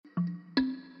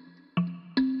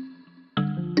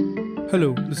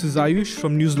Hello, this is Ayush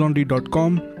from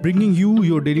newslaundry.com, bringing you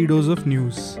your daily dose of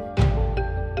news.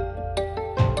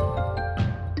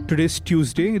 Today's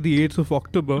Tuesday, the 8th of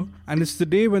October, and it's the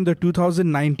day when the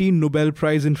 2019 Nobel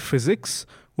Prize in Physics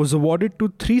was awarded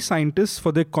to 3 scientists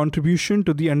for their contribution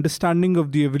to the understanding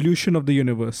of the evolution of the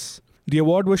universe. The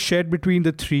award was shared between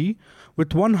the 3,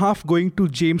 with one half going to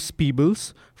James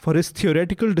Peebles for his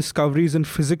theoretical discoveries in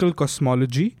physical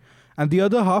cosmology, and the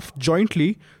other half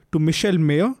jointly to Michel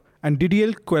Mayor and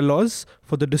Didier Queloz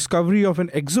for the discovery of an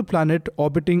exoplanet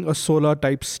orbiting a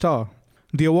solar-type star.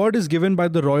 The award is given by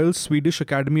the Royal Swedish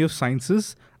Academy of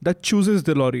Sciences that chooses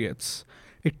the laureates.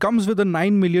 It comes with a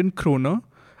 9 million kroner,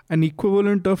 an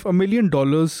equivalent of $1 million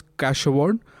cash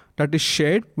award that is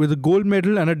shared with a gold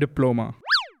medal and a diploma.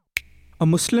 A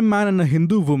Muslim man and a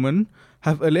Hindu woman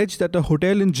have alleged that a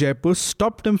hotel in Jaipur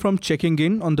stopped them from checking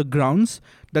in on the grounds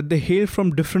that they hail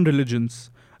from different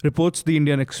religions, reports the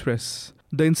Indian Express.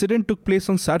 The incident took place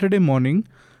on Saturday morning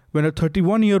when a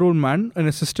 31-year-old man, an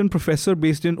assistant professor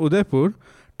based in Udaipur,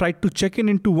 tried to check in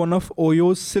into one of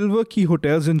OYO's Silver Key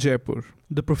hotels in Jaipur.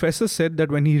 The professor said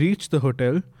that when he reached the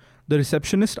hotel, the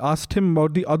receptionist asked him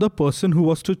about the other person who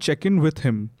was to check in with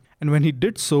him. And when he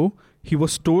did so, he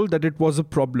was told that it was a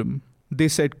problem. They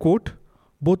said, quote,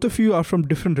 "Both of you are from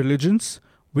different religions.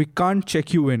 We can't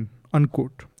check you in,"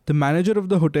 unquote. The manager of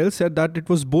the hotel said that it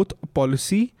was both a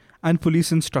policy and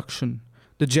police instruction.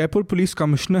 The Jaipur Police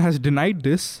Commissioner has denied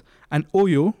this, and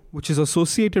OYO, which is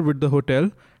associated with the hotel,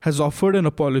 has offered an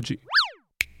apology.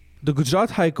 The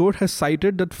Gujarat High Court has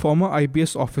cited that former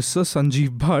IPS officer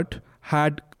Sanjeev Bhatt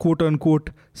had, quote-unquote,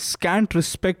 scant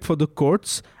respect for the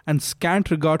courts and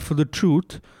scant regard for the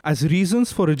truth as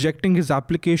reasons for rejecting his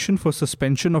application for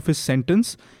suspension of his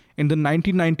sentence in the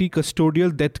 1990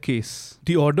 custodial death case.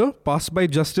 The order, passed by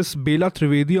Justice Bela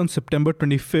Trivedi on September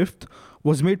 25th,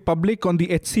 was made public on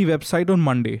the HC website on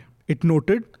Monday. It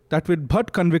noted that with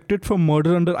Bhatt convicted for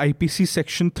murder under IPC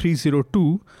section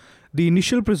 302, the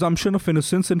initial presumption of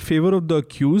innocence in favor of the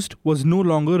accused was no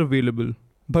longer available.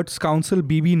 Bhatt's counsel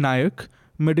B.B. Nayak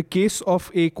made a case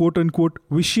of a quote-unquote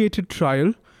vitiated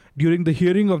trial during the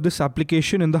hearing of this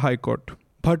application in the High Court.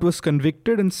 Bhatt was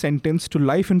convicted and sentenced to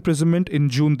life imprisonment in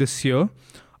June this year,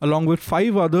 along with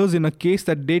 5 others in a case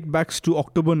that dates back to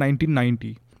October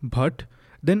 1990. Bhatt,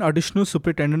 then Additional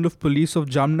Superintendent of Police of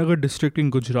Jamnagar district in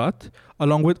Gujarat,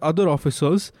 along with other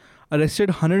officers, arrested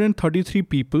 133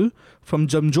 people from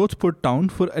Jamjodhpur town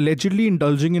for allegedly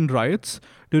indulging in riots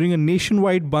during a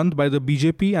nationwide bandh by the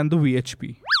BJP and the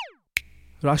VHP.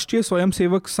 Rashtriya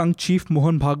Swayamsevak Sangh Chief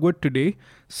Mohan Bhagwat today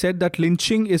said that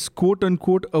lynching is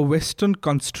quote-unquote a Western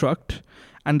construct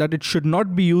and that it should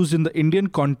not be used in the Indian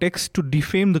context to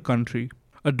defame the country.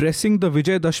 Addressing the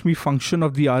Vijay Dashmi function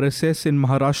of the RSS in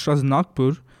Maharashtra's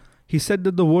Nagpur, he said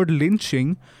that the word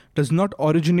lynching does not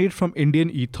originate from Indian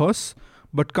ethos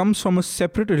but comes from a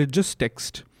separate religious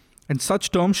text, and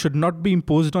such terms should not be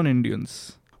imposed on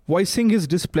Indians. Voicing his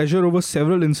displeasure over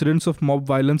several incidents of mob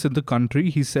violence in the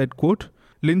country, he said, quote,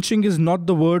 "Lynching is not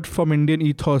the word from Indian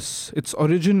ethos. Its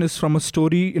origin is from a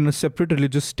story in a separate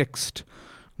religious text.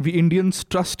 We Indians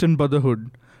trust in brotherhood.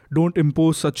 Don't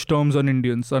impose such terms on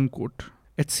Indians," unquote.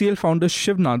 HCL founder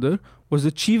Shiv Nadar was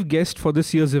the chief guest for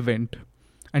this year's event,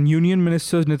 and Union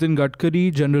Ministers Nitin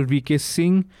Gadkari, General V.K.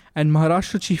 Singh, and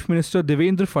Maharashtra Chief Minister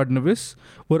Devendra Fadnavis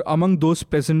were among those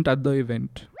present at the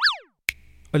event.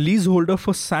 A leaseholder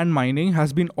for sand mining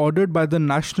has been ordered by the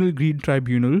National Green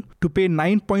Tribunal to pay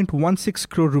 9.16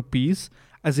 crore rupees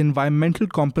as environmental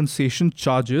compensation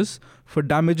charges for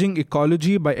damaging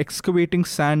ecology by excavating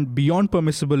sand beyond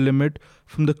permissible limit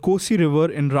from the Kosi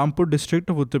River in Rampur district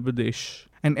of Uttar Pradesh.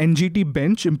 An NGT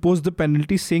bench imposed the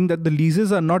penalty, saying that the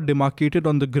leases are not demarcated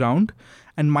on the ground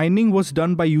and mining was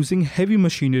done by using heavy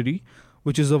machinery,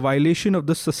 which is a violation of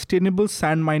the Sustainable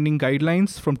Sand Mining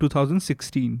Guidelines from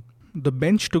 2016. The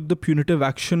bench took the punitive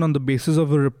action on the basis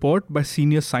of a report by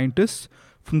senior scientists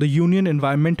from the Union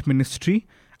Environment Ministry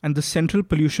and the Central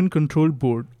Pollution Control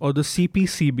Board, or the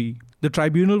CPCB. The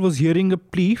tribunal was hearing a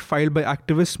plea filed by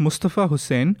activist Mustafa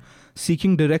Hussain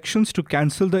seeking directions to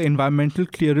cancel the environmental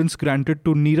clearance granted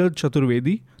to Neeraj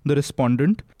Chaturvedi, the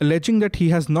respondent, alleging that he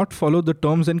has not followed the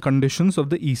terms and conditions of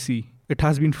the EC. It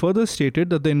has been further stated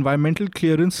that the environmental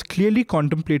clearance clearly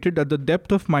contemplated that the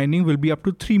depth of mining will be up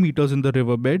to 3 meters in the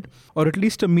riverbed, or at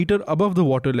least a meter above the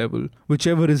water level,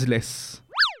 whichever is less.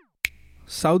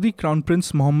 Saudi Crown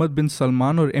Prince Mohammed bin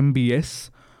Salman, or MBS,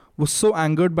 was so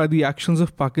angered by the actions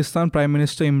of Pakistan Prime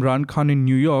Minister Imran Khan in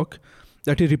New York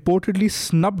that he reportedly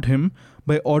snubbed him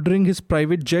by ordering his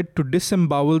private jet to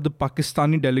disembowel the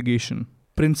Pakistani delegation.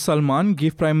 Prince Salman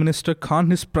gave Prime Minister Khan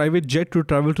his private jet to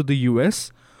travel to the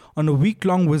US, on a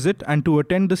week-long visit and to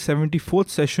attend the 74th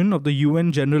session of the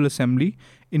UN General Assembly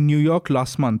in New York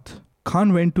last month.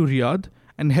 Khan went to Riyadh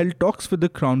and held talks with the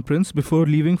Crown Prince before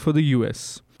leaving for the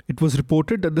US. It was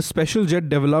reported that the special jet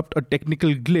developed a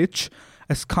technical glitch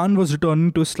as Khan was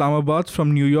returning to Islamabad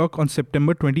from New York on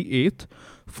September 28th,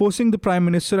 forcing the Prime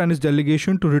Minister and his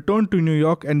delegation to return to New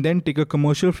York and then take a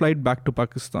commercial flight back to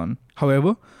Pakistan.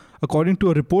 However, according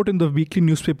to a report in the weekly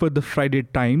newspaper The Friday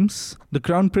Times, the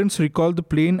Crown Prince recalled the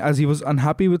plane as he was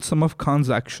unhappy with some of Khan's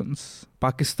actions.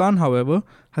 Pakistan, however,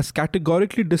 has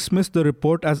categorically dismissed the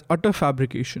report as utter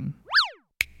fabrication.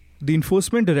 The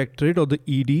Enforcement Directorate, or the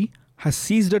ED, has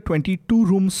seized a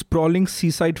 22-room sprawling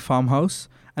seaside farmhouse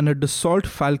and a Dassault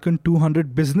Falcon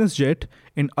 200 business jet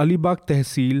in Alibag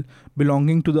Tehsil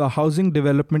belonging to the Housing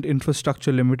Development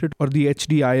Infrastructure Limited, or the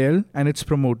HDIL, and its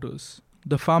promoters.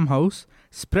 The farmhouse,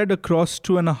 spread across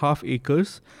 2.5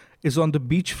 acres, is on the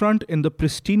beachfront in the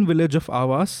pristine village of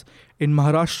Awas in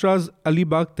Maharashtra's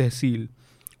Alibag Tehsil,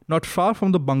 not far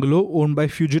from the bungalow owned by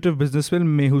fugitive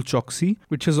businessman Mehul Choksi,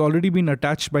 which has already been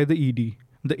attached by the ED.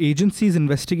 The agency is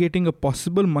investigating a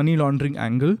possible money laundering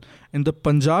angle in the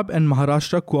Punjab and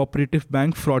Maharashtra Cooperative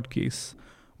Bank fraud case,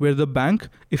 where the bank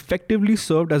effectively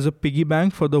served as a piggy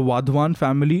bank for the Wadhwan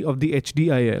family of the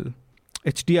HDIL.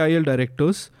 HDIL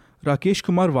directors Rakesh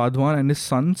Kumar Wadhwan and his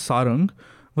son Sarang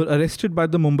were arrested by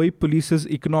the Mumbai Police's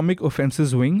Economic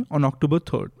Offences Wing on October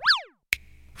 3rd.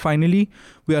 Finally,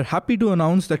 we are happy to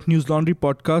announce that News Laundry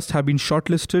podcasts have been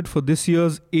shortlisted for this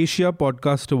year's Asia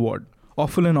Podcast Award.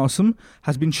 Awful and Awesome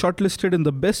has been shortlisted in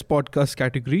the Best Podcast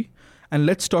category, and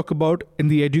Let's Talk About in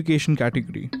the Education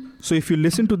category. So if you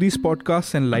listen to these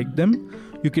podcasts and like them,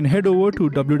 you can head over to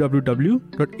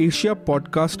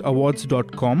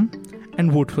www.asiapodcastawards.com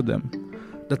and vote for them.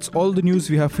 That's all the news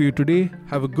we have for you today.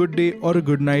 Have a good day or a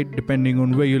good night, depending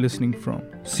on where you're listening from.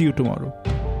 See you tomorrow.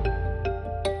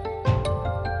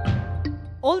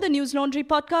 All the News Laundry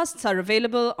podcasts are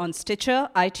available on Stitcher,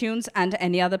 iTunes, and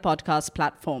any other podcast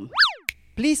platform.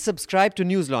 Please subscribe to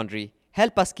News Laundry.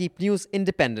 Help us keep news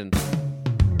independent.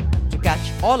 To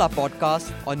catch all our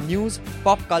podcasts on news,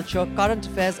 pop culture, current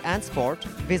affairs, and sport,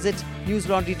 visit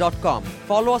newslaundry.com.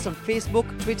 Follow us on Facebook,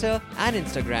 Twitter, and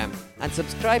Instagram, and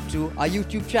subscribe to our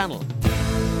YouTube channel.